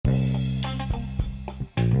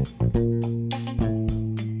Hello,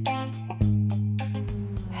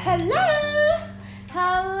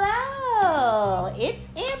 it's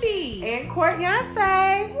Ambi and Court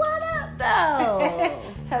Yonsei. What up, though?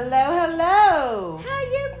 Hello. How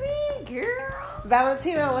you been, girl?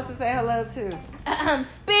 Valentino wants to say hello too.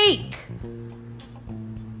 Speak.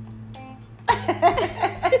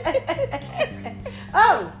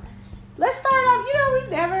 Oh, let's start off.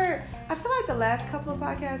 I feel like the last couple of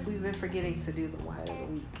podcasts we've been forgetting to do the wine of the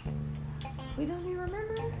week. We don't even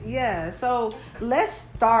remember? Yeah, so let's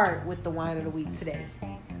start with the wine of the week today.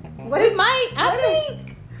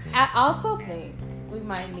 I also think we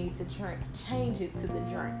might need to change it to the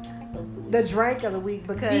drink of the week. The drink of the week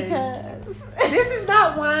because this is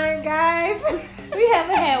not wine, guys. We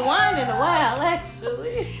haven't had wine in a while,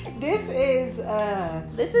 actually. This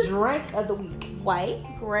is drink of the week. White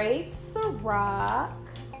grape Ciroc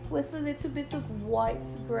with a little bit of white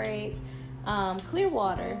grape. Clear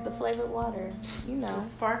water, the flavored water,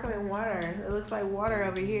 Sparkling water. It looks like water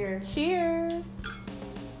over here. Cheers.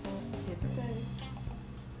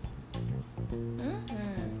 I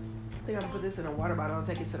think I'm gonna put this in a water bottle and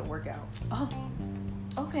take it to the workout. Oh,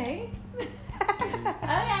 okay.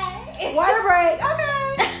 Okay. Water break.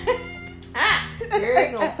 Okay.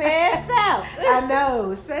 You're gonna pass out. I know,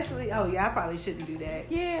 especially. Oh yeah, I probably shouldn't do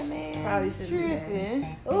that. Yeah, man. Probably shouldn't do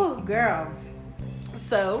that. Oh, girl.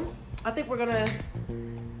 So I think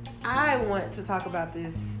I want to talk about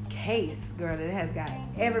this case, girl, that has got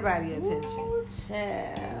everybody's attention. Ooh,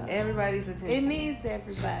 child. Everybody's attention. It needs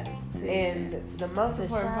everybody's attention. And the most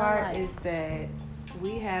important part is that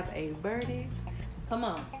we have a verdict. Come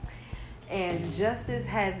on. And justice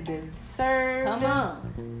has been served. Come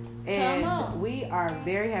on. And we are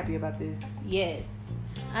very happy about this. Yes.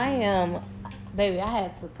 I am. Baby, I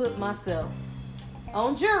had to put myself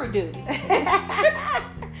on jury duty.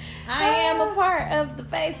 I am a part of the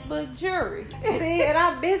Facebook jury. See, and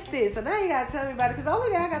I missed it. So now you got to tell me about it. Because the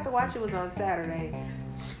only day I got to watch it was on Saturday.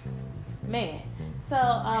 Man. So,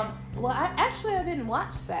 I didn't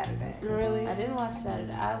watch Saturday. Really? I didn't watch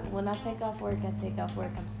Saturday. When I take off work, I take off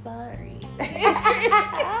work. I'm sorry. I'm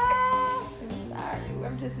sorry.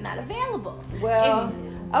 I'm just not available. Well,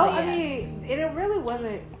 I mean, it really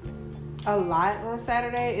wasn't a lot on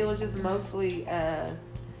Saturday. It was just mostly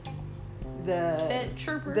the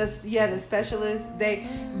trooper. The specialist.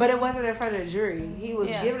 But it wasn't in front of the jury. He was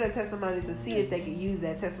giving a testimony to see if they could use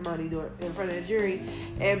that testimony in front of the jury.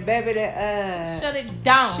 And baby, shut it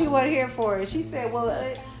down. She wasn't here for it. She said, "Well,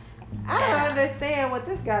 I don't understand what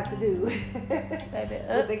this got to do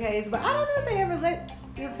with the case." But I don't know if they ever let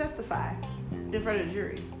him testify in front of the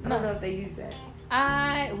jury. I don't know if they use that.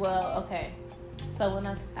 Okay. So when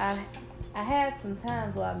I had some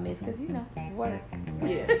times where I missed because work.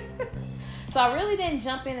 Yeah. So I really didn't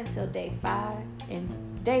jump in until day 5, and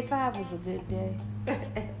day 5 was a good day.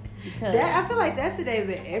 Because I feel like that's the day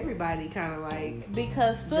that everybody kind of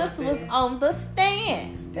because sis was on the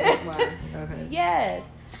stand. That's why. Okay. Yes.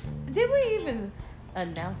 Did we even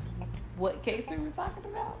announce what case we were talking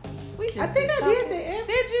about? I think I did the Amber.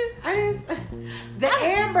 Did you?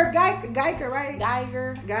 Amber Guyger, right?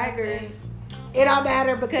 Guyger. It don't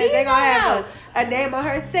matter because they're gonna have a name on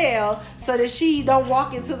her cell so that she don't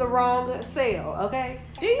walk into the wrong cell. Okay.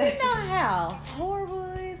 Do you know how horrible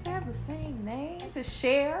it is to have the same name to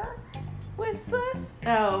share with sis?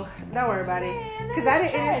 Oh, don't worry about it. Because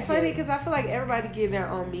and it's funny because I feel like everybody give their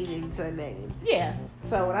own meaning to a name. Yeah.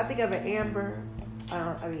 So when I think of an Amber,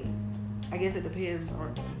 I guess it depends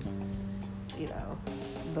on,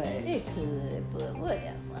 but it could, but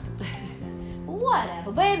whatever.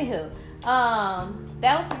 Whatever. But anywho,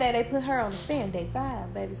 that was the day they put her on the stand, day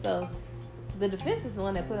 5, baby. So the defense is the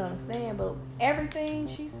one that put her on the stand, but everything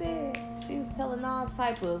she said, she was telling all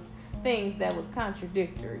type of things that was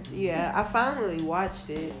contradictory. Yeah, I finally watched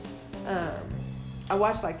it. I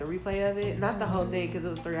watched the replay of it, not the whole thing because it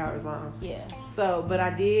was 3 hours long. Yeah. So, but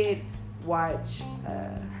I did watch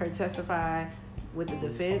her testify with the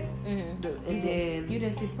defense, and then you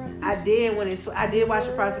didn't see the prosecution. I did watch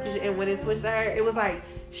the prosecution, and when it switched to her, it was like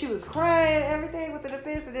she was crying and everything with the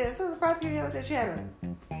defense, and then as soon as the prosecutor hit her, she had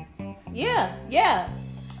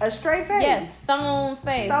a straight face. Yes, stone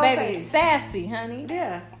face, baby, sassy, honey.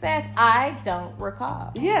 Yeah, sassy. I don't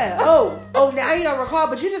recall. Yeah. Oh, now you don't recall,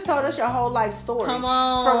 but you just told us your whole life story. Come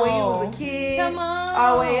on, from when you was a kid,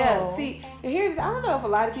 all the way up. See, I don't know if a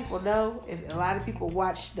lot of people know, if a lot of people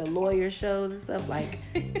watch the lawyer shows and stuff like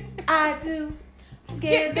I do.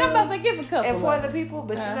 I'm about to give a couple. And for the people,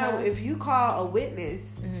 but if you call a witness,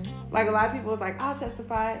 like a lot of people was like, I'll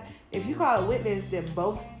testify. If you call a witness, then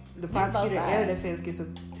both the prosecutor and the defense gets to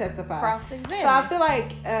testify. Cross-examine. So I feel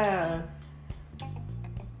like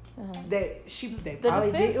that they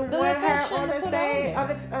probably didn't want her on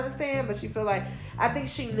the stand, but she feel like, I think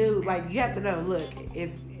she knew, like, you have to know, look,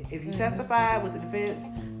 if you testify with the defense,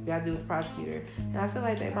 you gotta do with the prosecutor. And I feel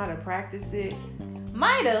like they might have practiced it.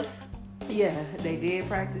 Might have. Yeah, they did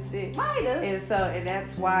practice it. Might have. And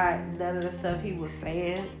that's why none of the stuff he was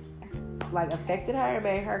saying like affected her and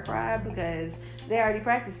made her cry, because they already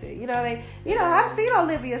practiced it. I've seen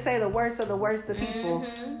Olivia say the worst of people.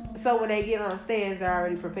 So when they get on stands, they're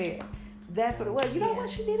already prepared. That's what it was. You know what?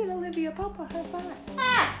 She needed Olivia Pope on her side.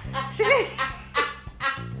 She did.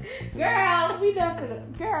 Girl, we done for the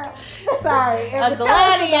girl. Sorry. A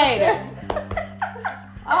gladiator.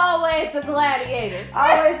 Always a gladiator.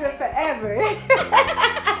 Always and forever.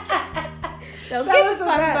 Don't get us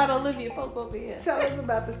talking about Olivia Pope over here. Tell us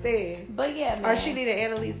about the stand. But yeah, man. Or she needed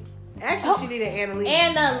Annalise. Actually, she needed Annalise.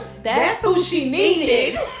 And that's who she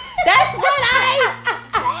needed. That's what I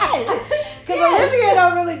said. Because Olivia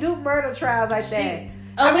don't really do murder trials like that.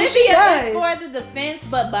 Olivia is for the defense,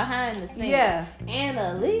 but behind the scenes. Yeah.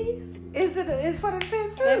 Annalise is for the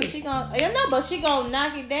defense too. Baby, she gonna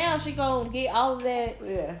knock it down. She gonna get all of that.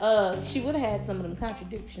 Yeah. She would have had some of them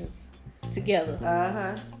contradictions together.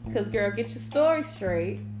 Because girl, get your story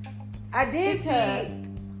straight. I did see.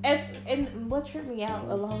 And what tripped me out,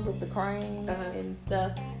 along with the crime and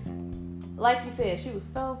stuff, like you said, she was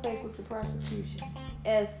stone-faced with the prosecution.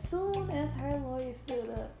 As soon as her lawyer stood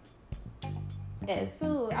up, I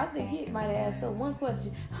think he might have asked her one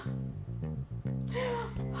question.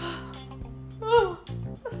 Oh,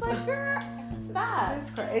 like, girl, stop. That's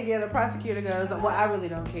crazy. Yeah, the prosecutor goes, well, I really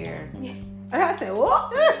don't care. And I said,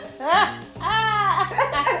 what?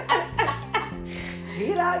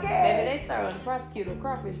 He don't care. Baby, they throwing the prosecutor a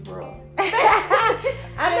crawfish broil. I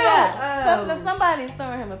know. Somebody's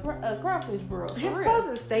throwing him a crawfish broil. His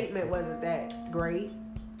closing statement wasn't that great,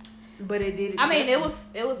 but it did. It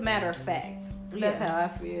was matter of fact. That's how I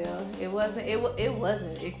feel. It wasn't.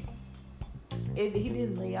 He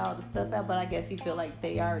didn't lay all the stuff out, but I guess he feel like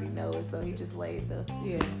they already know it, so he just laid the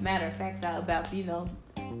matter of facts out about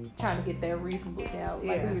trying to get that reasonable doubt.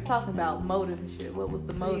 Like we were talking about motive and shit. What was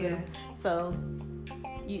the motive? Yeah. So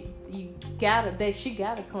she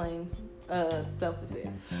gotta claim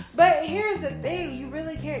self-defense. But here's the thing: you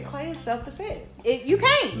really can't claim self-defense. You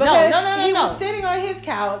can't. Because no. He was sitting on his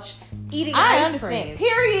couch eating I ice understand. cream.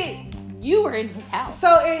 Period. You were in his house.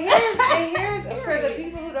 So here's for the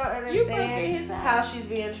people who don't understand how she's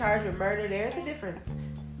being charged with murder. There's a difference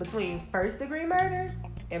between first-degree murder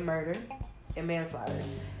and manslaughter.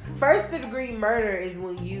 First-degree murder is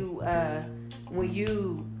when you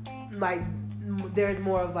like there's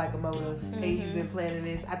more of like a motive and you've been planning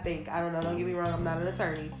this. I don't know. Don't get me wrong. I'm not an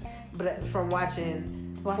attorney, but from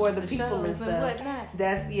watching For the People and stuff,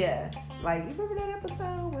 that's Like, you remember that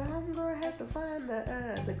episode when homegirl had to find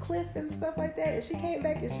the cliff and stuff like that, and she came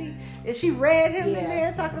back and she read him in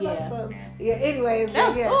there talking about something. Yeah. Anyways,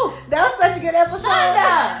 that was such a good episode.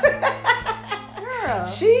 Girl,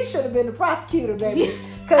 she should have been the prosecutor, baby.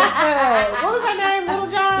 Cause what was her name? Little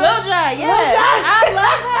John. Little John, yes. I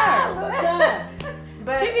love her. Little John.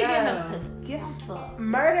 But she be getting them together.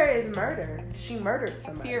 Murder is murder. She murdered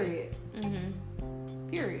somebody. Period.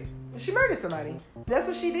 Period. She murdered somebody. That's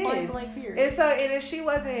what she did. Blank, period. And if she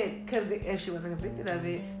wasn't convicted of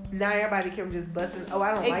it, now everybody can just bust in. Oh,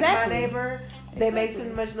 I don't like my neighbor. They make too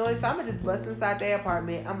much noise, so I'm gonna just bust inside their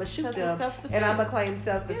apartment. I'm gonna shoot them, and I'm gonna claim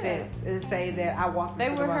self-defense and say that I walked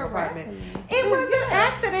into the wrong apartment. It was an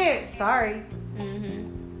accident. Sorry.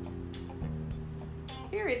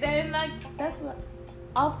 Period. That's what.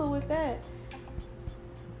 Also with that,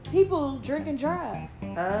 people drink and drive.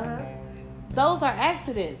 Those are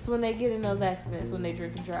accidents. When they get in those accidents, when they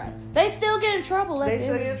drink and drive, they still get in trouble at the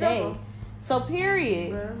end of the day. So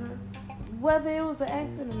period. Whether it was an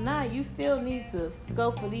accident or not, you still need to go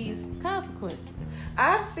for these consequences.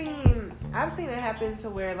 I've seen it happen to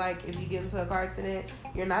where, like, if you get into a car accident,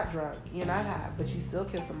 you're not drunk, you're not high, but you still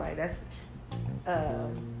kill somebody. That's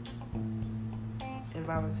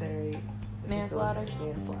involuntary manslaughter.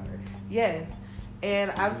 Yes. And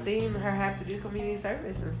I've seen her have to do community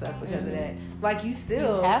service and stuff because of that. Like, you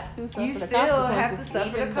have to suffer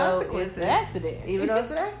the consequences. It's an accident. Even though it's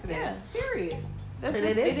an accident. Yeah, period. That's and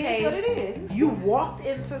in this case, what it is. You walked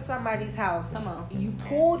into somebody's house. Come on. You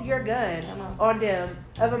pulled your gun on them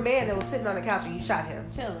of a man that was sitting on the couch and you shot him.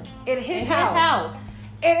 Chilling. In his house.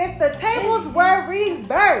 And if the tables were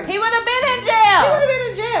reversed, he would have been in jail.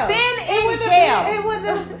 It wouldn't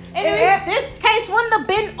have. This case wouldn't have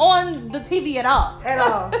been on the TV at all.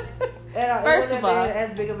 First of all, been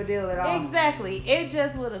as big of a deal at all. Exactly. It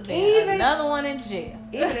just would have been another one in jail.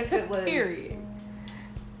 Even if it was. Period.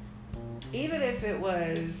 even if it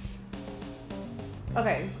was,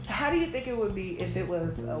 okay, how do you think it would be if it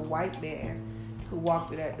was a white man who walked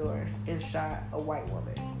through that door and shot a white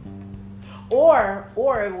woman? Or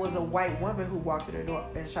it was a white woman who walked through the door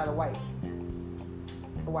and shot a white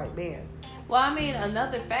man. Well, I mean,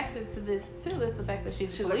 another factor to this too is the fact that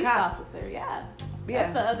she's a police officer. Yeah.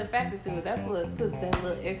 That's the other factor to it. That's what puts that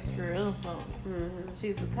little extra oomph on it. Mm-hmm.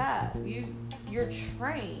 She's a cop. You're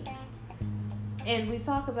trained. And we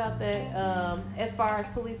talk about that as far as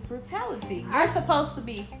police brutality. You're supposed to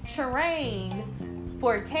be trained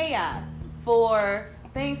for chaos, for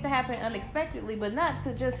things to happen unexpectedly, but not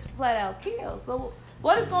to just flat out kill. So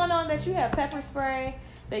what is going on that you have pepper spray,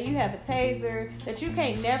 that you have a taser, that you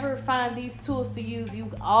can't never find these tools to use? You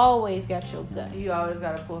always got your gun. You always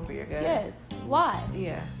got to pull for your gun. Yes. Why?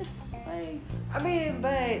 Yeah. I mean,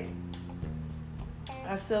 but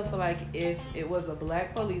I still feel like if it was a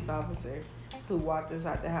black police officer who walked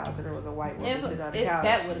inside the house and there was a white woman sitting on the couch,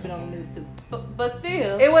 that would have been on the news too. But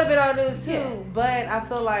still, it would have been on the news too. Yeah. But I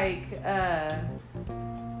feel like,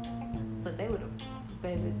 but they would have,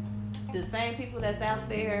 baby. The same people that's out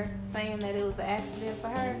there saying that it was an accident for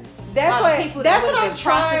her. That's what I'm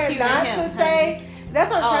trying not to say. That's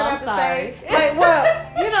what I'm trying not to say. Like, well,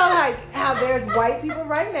 you know, like how there's white people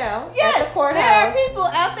right now at the courthouse. There are people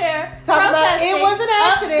out there talking about it was an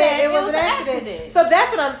accident. It was an accident. So that's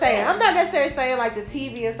what I'm saying. I'm not necessarily saying like the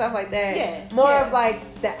TV and stuff like that. Yeah. More of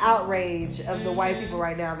like the outrage of the white people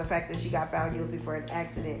right now, the fact that she got found guilty for an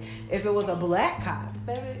accident. If it was a black cop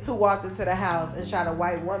who walked into the house and shot a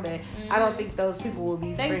white woman, I don't think those people would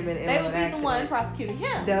be screaming it was an accident. They would be the one prosecuting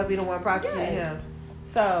him. They would be the one prosecuting him.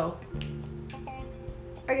 So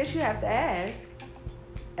I guess you have to ask,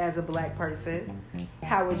 as a black person,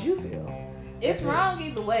 how would you feel? It's wrong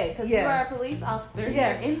either way, because you are a police officer.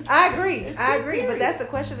 Yeah, I agree. But that's a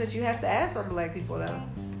question that you have to ask some black people, though.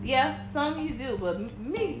 Yeah, some you do, but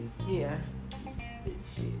me. Yeah.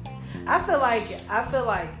 Shit. I feel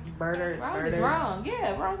like murder is wrong murder. Is wrong.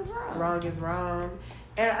 Yeah, wrong is wrong. Wrong is wrong.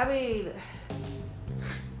 And I mean,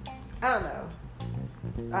 I don't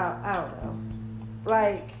know. I don't know.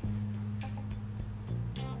 Like,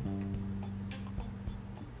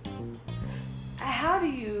 how do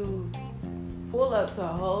you pull up to a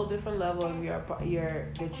whole different level of your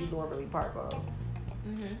that you normally park on,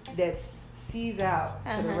 that sees out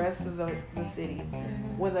to the rest of the city,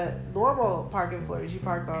 when the normal parking floors you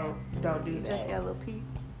park on don't do that? Just got a little peep.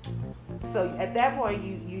 So at that point,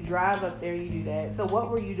 you drive up there, you do that. So what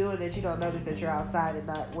were you doing that you don't notice that you're outside and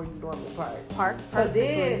not where you normally park? So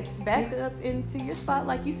then back up into your spot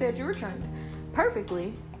like you said you were trying to.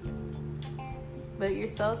 Perfectly. But you're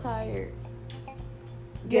so tired.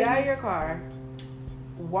 Get out of your car,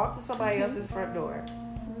 walk to somebody else's front door,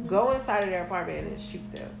 go inside of their apartment and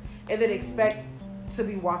shoot them, and then expect to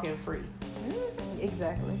be walking free.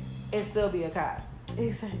 Exactly. And still be a cop.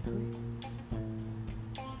 Exactly.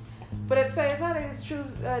 But at the same time,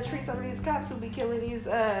 they treat some of these cops who be killing these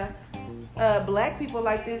black people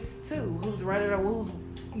like this too, who's running or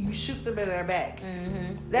you shoot them in their back.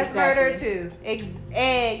 That's murder too.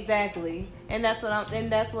 Exactly. And that's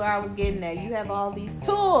where I was getting at. You have all these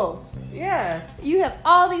tools. Yeah. You have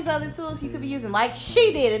all these other tools you could be using, like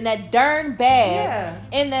she did in that darn bag. Yeah.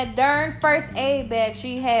 In that darn first aid bag,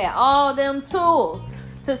 she had all them tools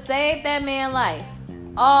to save that man's life.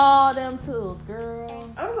 All them tools,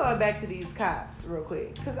 girl. I'm going back to these cops real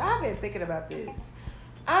quick because I've been thinking about this.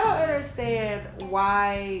 I don't understand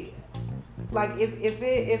why. Like if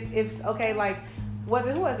it's okay, like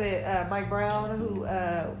who was it? Mike Brown, who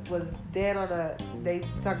was dead on they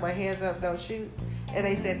talk about hands up, don't shoot, and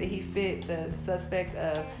they said that he fit the suspect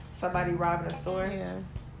of somebody robbing a store. Yeah.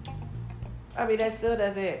 I mean, that still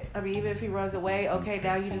doesn't. I mean, even if he runs away, okay,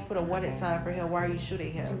 now you just put a wanted sign for him. Why are you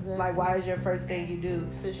shooting him? Exactly. Like, why is your first thing you do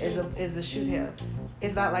is to shoot him?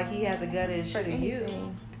 It's not like he has a gun and shooting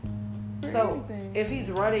you. So if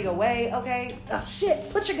he's running away, okay, oh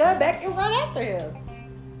shit, put your gun back and run after him.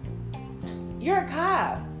 You're a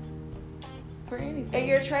cop. For anything. And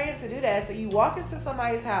you're trained to do that. So you walk into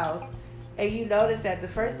somebody's house and you notice that the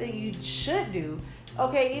first thing you should do,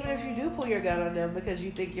 okay, even if you do pull your gun on them because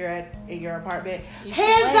you think you're in your apartment,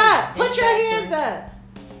 hands up! Put your hands up!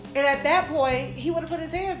 And at that point, he would have put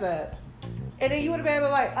his hands up. And then you would have been able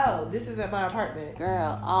to like, oh, this isn't my apartment.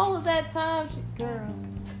 Girl, all of that time,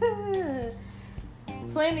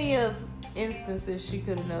 plenty of instances she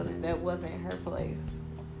could have noticed that wasn't her place.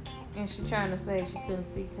 And she trying to say she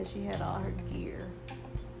couldn't see because she had all her gear.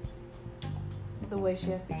 The way she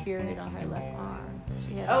has to carry it on her left arm.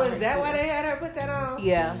 Oh, is that why they had her put that on?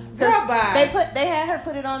 Yeah. Girl, bye. They had her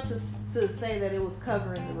put it on to say that it was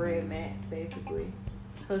covering the red mat, basically.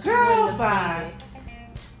 So she wouldn't have seen it.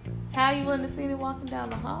 How you wouldn't have seen it walking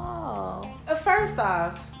down the hall? First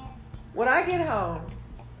off, when I get home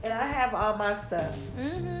and I have all my stuff,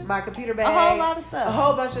 my computer bag, a whole lot of stuff, a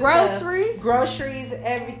whole bunch of groceries,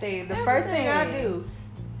 everything. The first thing I do,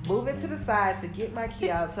 move it to the side to get my key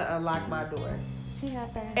out to unlock my door.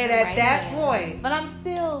 And at that point, but I'm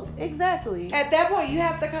still At that point, you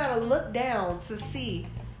have to kind of look down to see.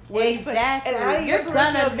 Exactly. And out of your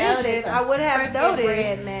peripheral vision, I would have noticed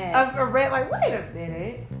a red. Like, wait a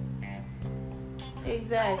minute.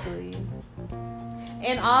 Exactly.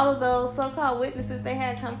 And all of those so-called witnesses they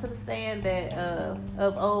had come to the stand that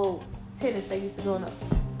of old tenants that used to go in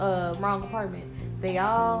the wrong apartment. They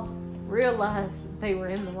all realized they were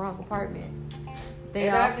in the wrong apartment. They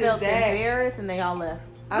all felt embarrassed and they all left.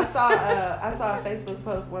 I saw a Facebook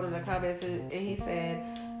post, one of the comments, and he said,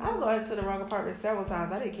 "I've gone to the wrong apartment several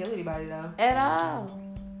times. I didn't kill anybody though." At all.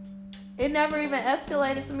 It never even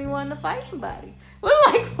escalated to me wanting to fight somebody. We're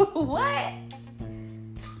like, what?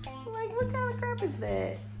 Like, what kind of crap is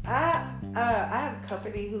that? I have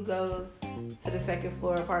company who goes to the second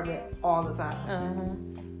floor apartment all the time.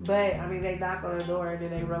 But I mean, they knock on the door and then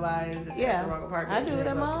they realize that they're in the wrong apartment. I do it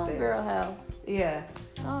at my own girl house. Yeah,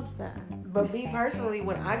 all the time. But me personally,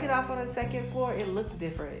 when I get off on the second floor, it looks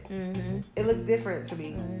different. It looks different to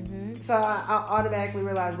me. So I automatically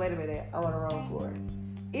realize, wait a minute, I'm on the wrong floor.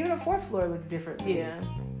 Even the fourth floor looks different to me.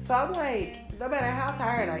 So I'm like, no matter how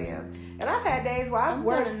tired I am, and I've had days where I've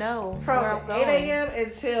worked from 8 a.m.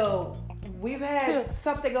 until we've had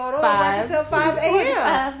something going on until 5 a.m.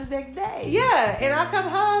 5 the next day. Yeah, and I come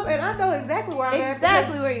home and I know exactly where I'm at.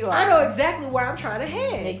 Exactly where you are. I know exactly where I'm trying to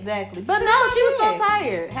head. Exactly. But no, she was so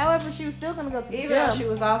tired. However, she was still going to go to the gym. Even though she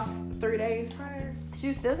was off 3 days prior. She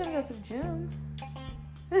was still going to go to the gym.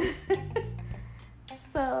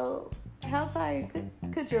 So, how tired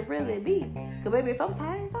could you really be? Because, baby, if I'm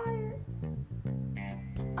tired,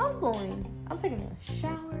 I'm taking a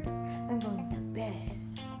shower. I'm going to bed.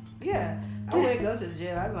 Yeah, I wouldn't go to the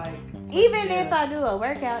gym. I'm like, even if I do a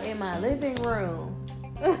workout in my living room.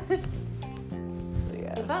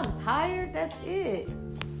 If I'm tired, that's it.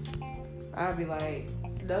 I'll be like,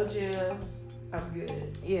 no gym, I'm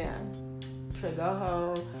good. Yeah. Should go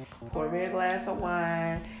home, pour me a glass of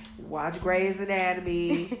wine, watch Grey's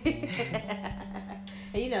Anatomy.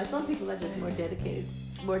 And you know, some people are just more dedicated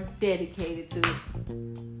to it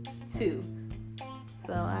too.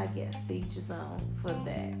 So I guess each his own for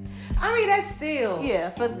that. I mean, that's still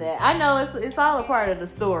for that. I know it's all a part of the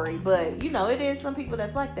story, but you know, it is some people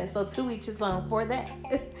that's like that. So to each his own for that.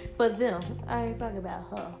 For them, I ain't talking about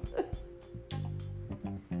her.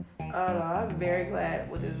 Oh no, I'm very glad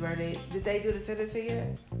with this verdict. Did they do the sentencing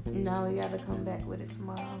yet? No, we gotta come back with it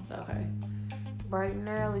tomorrow. Okay. Bright and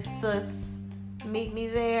early, sis. Meet me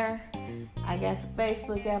there. I got the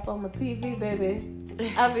Facebook app on my TV, baby.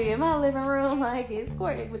 I'll be in my living room like it's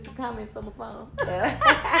court with the comments on the phone.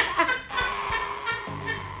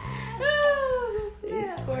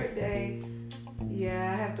 It's court day.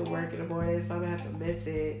 Yeah, I have to work in the morning, so I'm gonna have to miss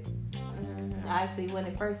it. I see. When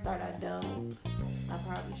it first started, I don't. I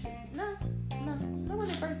probably should. No. When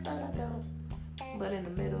it first started, I don't. But in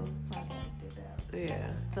the middle, I got to do that.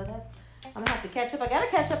 Yeah. So I'm gonna have to catch up. I gotta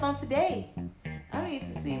catch up on today. I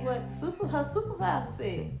need to see what her supervisor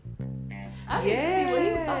said. I need to see what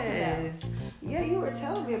he was talking about. Yeah, you were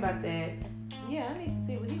telling me about that. Yeah, I need to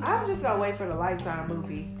see what he was I'm just gonna wait for the Lifetime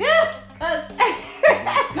movie. Yeah, cause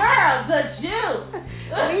girl, the juice.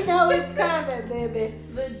 We know it's coming, baby.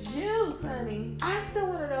 The juice, honey. I still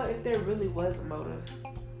want to know if there really was a motive.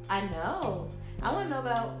 I know. I want to know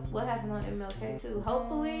about what happened on MLK too.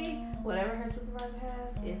 Hopefully, whatever her supervisor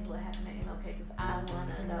has is what happened at MLK, because I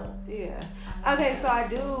want to know. Yeah. Okay, so I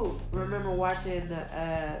do remember watching the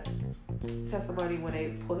testimony when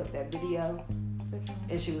they pulled up that video,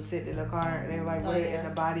 and she was sitting in the car, and they were like, "What in the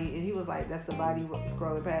body?" And he was like, "That's the body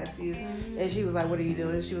scrolling past you." And she was like, "What are you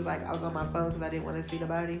doing?" She was like, "I was on my phone because I didn't want to see the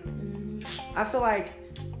body." I feel like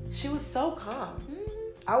she was so calm.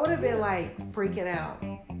 I would have been like freaking out.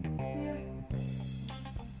 I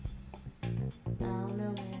don't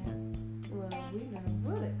know, man. Well, we know.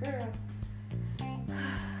 What a girl.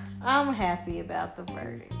 I'm happy about the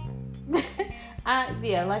verdict.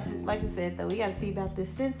 Like you said though, we gotta see about this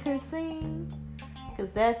sentencing,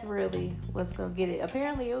 because that's really what's gonna get it.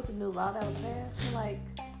 Apparently, it was a new law that was passed in like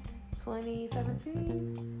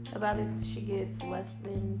 2017 about if she gets less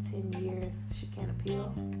than 10 years, she can't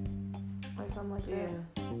appeal or something like that. Yeah,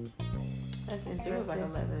 that's interesting. It was like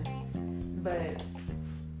 11, but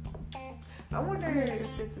I wonder. I'm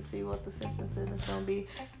interested to see what the sentencing is gonna be.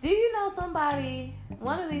 Do you know somebody?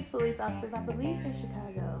 One of these police officers, I believe in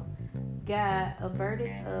Chicago, got a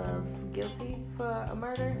verdict of guilty for a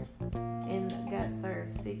murder and got served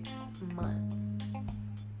 6 months.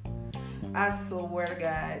 I swear to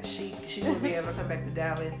God, she wouldn't be able to come back to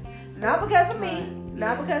Dallas. Not because of me.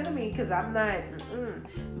 Not because of me, because I'm not.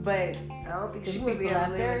 But I don't think she would be able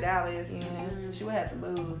to live in Dallas. Yeah. She would have to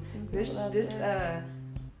move.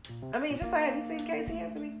 I mean, just like, have you seen Casey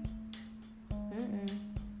Anthony?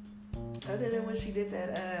 Other than when she did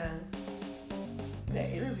that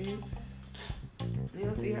interview, you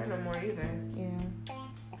don't see her no more either. Yeah.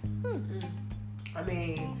 I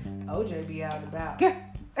mean, OJ be out and about.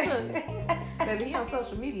 Baby, he on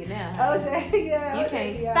social media now. OJ, yeah. You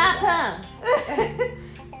can't stop him.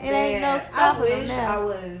 It ain't no stopping him now. I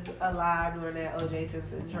was alive during that OJ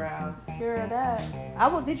Simpson trial. Girl,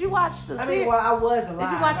 that. Did you watch the? I mean, well, I was alive.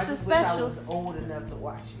 Did you watch I the just specials? Wish I was old enough to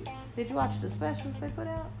watch it. Did you watch the specials they put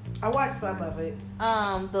out? I watched some of it.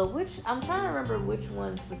 I'm trying to remember which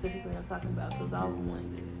one specifically I'm talking about because all of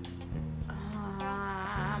them did.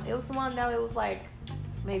 It was the one that it was like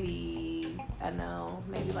maybe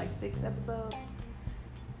like 6 episodes.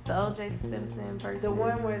 The OJ Simpson versus the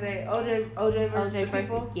one where they OJ versus the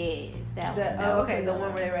people. Yes, that one. The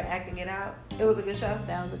one where they were acting it out. It was a good show.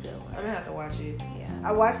 That was a good one. I'm gonna have to watch it. Yeah,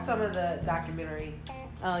 I watched some of the documentary.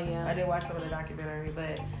 Oh yeah, I did watch some of the documentary,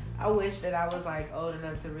 but I wish that I was like old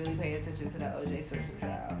enough to really pay attention to the OJ Simpson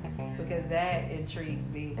trial because that intrigues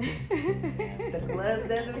me. The glove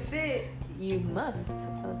doesn't fit. You must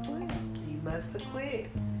acquit. You must acquit.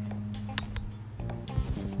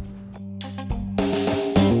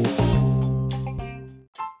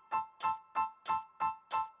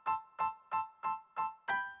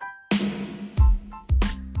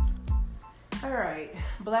 Alright,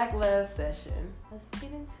 Black Love Session. Let's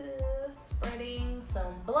get into spreading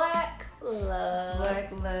some black love.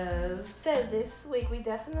 Black love. So this week we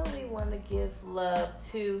definitely want to give love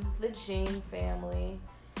to the Jean family,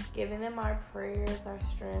 giving them our prayers, our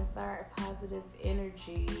strength, our positive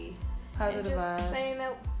energy. Positive vibes. Saying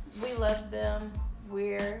that we love them.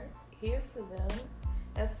 We're here for them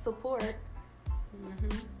as support.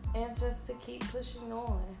 And just to keep pushing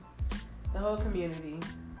on. The whole community.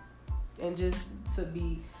 And just to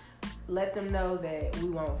let them know that we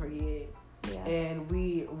won't forget. Yeah. And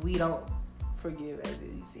we don't forgive as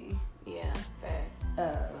easy. Yeah, fact.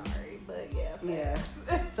 Sorry, but yeah, facts.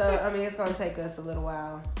 Yeah. So, I mean, it's going to take us a little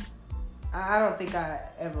while. I don't think I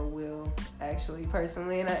ever will, actually,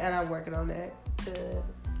 personally. And I'm working on that. To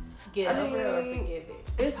get over it or forgive it.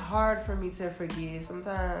 It's hard for me to forgive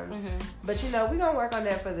sometimes. But, we're going to work on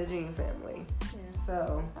that for the Jean family. Yeah.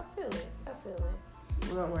 So. I feel it.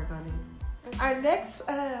 We're going to work on it. Our next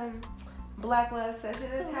Black Love Session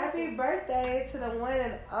is happy birthday to the one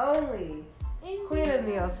and only Queen of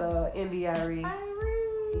Neo-Soul, Indy Irie.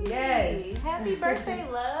 Yes. Happy birthday,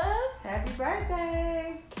 love. Happy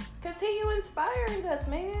birthday. Continue inspiring us,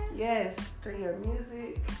 man. Yes. Through your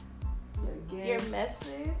music, your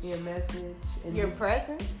message, and your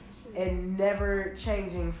presence. And never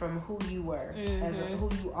changing from who you were, who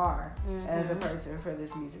you are as a person for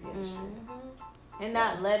this music industry. And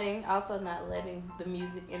not letting the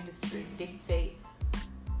music industry dictate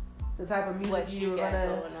the type of music what you got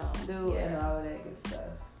gonna do and all of that good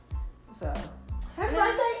stuff. So, happy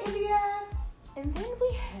birthday, India! And then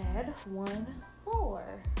we had one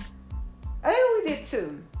more. I think we did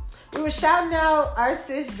 2. We were shouting out our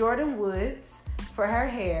sis Jordan Woods for her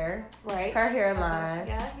hair, right? Her hairline.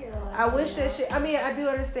 I wish that I do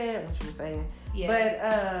understand what you were saying. Yeah.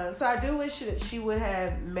 But so I do wish that she would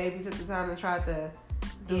have maybe took the time to try to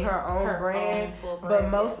do her own brand. But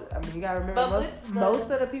you gotta remember most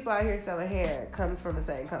of the people out here selling hair comes from the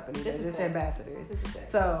same company. They're just ambassadors.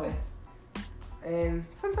 So, and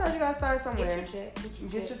sometimes you gotta start somewhere.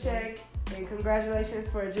 Get your check. And congratulations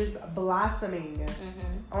for just blossoming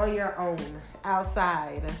on your own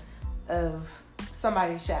outside of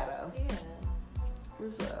somebody's shadow. Yeah.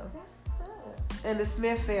 So. And the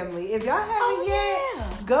Smith family. If y'all haven't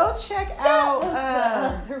yet, go check out.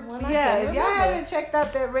 If y'all haven't checked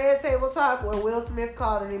out that Red Table Talk where Will Smith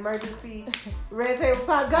called an emergency Red Table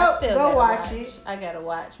Talk, go watch it. I gotta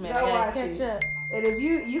watch, man. I gotta catch up. And if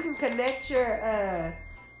you can connect your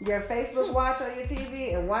Facebook watch on your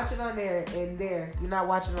TV and watch it on there, and you're not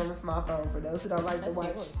watching on the small phone for those who don't like to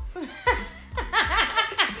watch. Those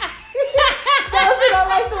who don't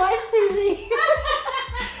like to watch TV.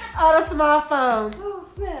 On a small phone. Oh,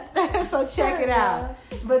 snap. So check it out.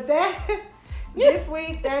 But this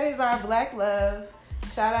week, that is our Black Love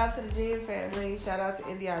Shout out to the Jen family. Shout out to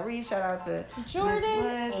India Reed. Shout out to Jordan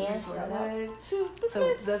Woods, and shout out to the so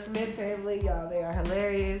Smiths. the Smith family, y'all, they are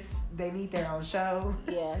hilarious. They need their own show.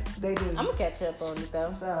 Yeah, they do. I'm gonna catch up on it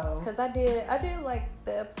though, so because I did like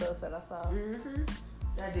the episodes that I saw. Mm-hmm.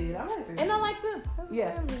 I did. And I like them.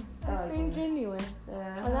 Yeah, they seem genuine,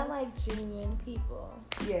 uh-huh. and I like genuine people.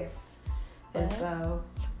 Yes, and so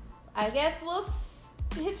I guess we'll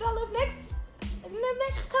hit y'all up in the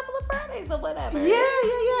next couple of Fridays or whatever. Yeah.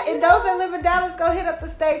 And those that live in Dallas, go hit up the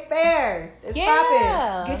State Fair. It's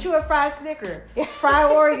popping. Get you a fried Snicker,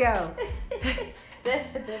 fried Oreo.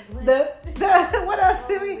 the what else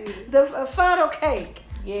did we? The funnel cake.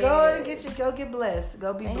 Yeah. Go get blessed.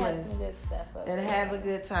 Go be blessed. Some good stuff up and there. have a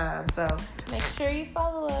good time. So make sure you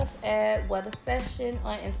follow us at What a Session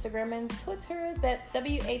on Instagram and Twitter. That's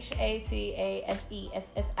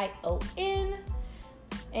WHATASESSION.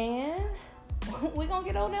 And we're gonna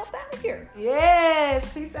get on up out of here.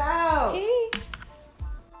 Yes. Peace out. Peace.